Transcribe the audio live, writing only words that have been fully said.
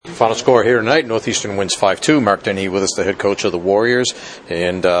Final score here tonight, Northeastern wins 5-2. Mark Denny with us, the head coach of the Warriors.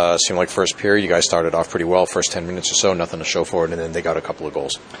 And seemed like first period, you guys started off pretty well. First 10 minutes or so, nothing to show for it, and then they got a couple of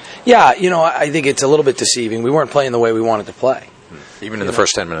goals. Yeah, I think it's a little bit deceiving. We weren't playing the way we wanted to play. Even in the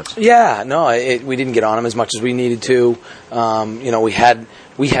first 10 minutes? Yeah, no, we didn't get on them as much as we needed to.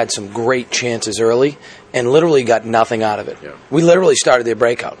 We had some great chances early and literally got nothing out of it. Yeah. We literally started their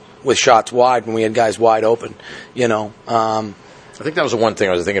breakout with shots wide when we had guys wide open, I think that was the one thing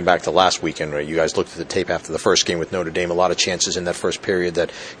I was thinking back to last weekend, where you guys looked at the tape after the first game with Notre Dame. A lot of chances in that first period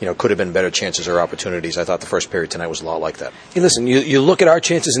that could have been better chances or opportunities. I thought the first period tonight was a lot like that. Hey, listen, you look at our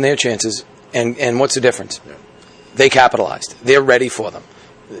chances and their chances, and what's the difference? Yeah. They capitalized. They're ready for them.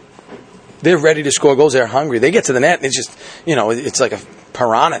 They're ready to score goals. They're hungry. They get to the net, and it's just, it's like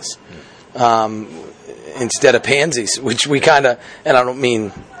piranhas instead of pansies, which we kind of, and I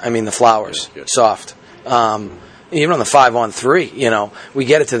mean the flowers, soft. Even on the 5-on-3, we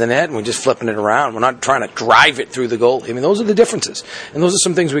get it to the net and we're just flipping it around. We're not trying to drive it through the goal. I mean, those are the differences, and those are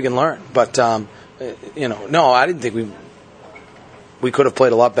some things we can learn. But no, I didn't think we could have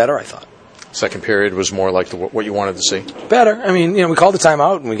played a lot better, I thought. Second period was more like what you wanted to see? Better. I mean, we called the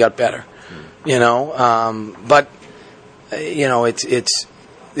timeout and we got better. But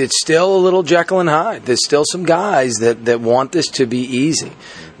it's still a little Jekyll and Hyde. There's still some guys that want this to be easy.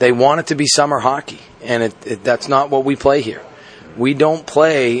 They want it to be summer hockey, and that's not what we play here. We don't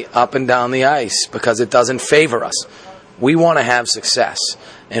play up and down the ice because it doesn't favor us. We want to have success,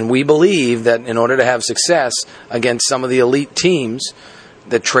 and we believe that in order to have success against some of the elite teams,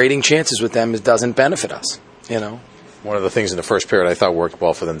 that trading chances with them doesn't benefit us, One of the things in the first period I thought worked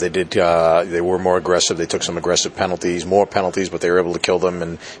well for them. They were more aggressive. They took some aggressive penalties, more penalties, but they were able to kill them,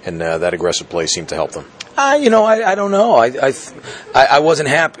 and that aggressive play seemed to help them. I don't know. I wasn't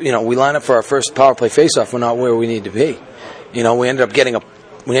happy. We lined up for our first power play faceoff. We're not where we need to be. We ended up getting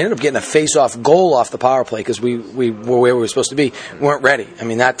a face-off goal off the power play because we were where we were supposed to be. We weren't ready. I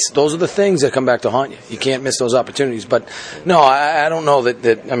mean, those are the things that come back to haunt you. You can't miss those opportunities. But no, I don't know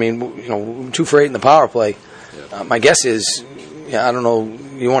that. I mean, 2 for 8 in the power play. My guess is, I don't know,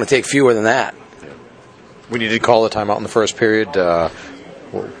 you want to take fewer than that. We needed to call a timeout in the first period.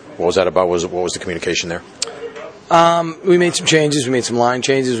 What was that about? What was the communication there? We made some changes. We made some line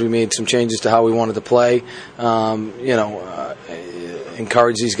changes. We made some changes to how we wanted to play.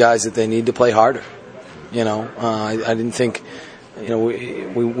 Encourage these guys that they need to play harder. I didn't think,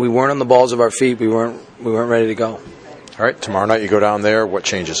 we weren't on the balls of our feet. We weren't ready to go. All right, tomorrow night you go down there. What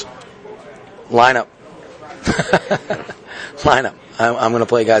changes? Lineup. Lineup. I'm going to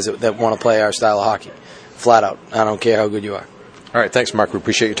play guys that want to play our style of hockey, flat out. I don't care how good you are. All right, thanks, Mark. We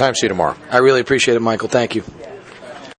appreciate your time. See you tomorrow. I really appreciate it, Michael. Thank you.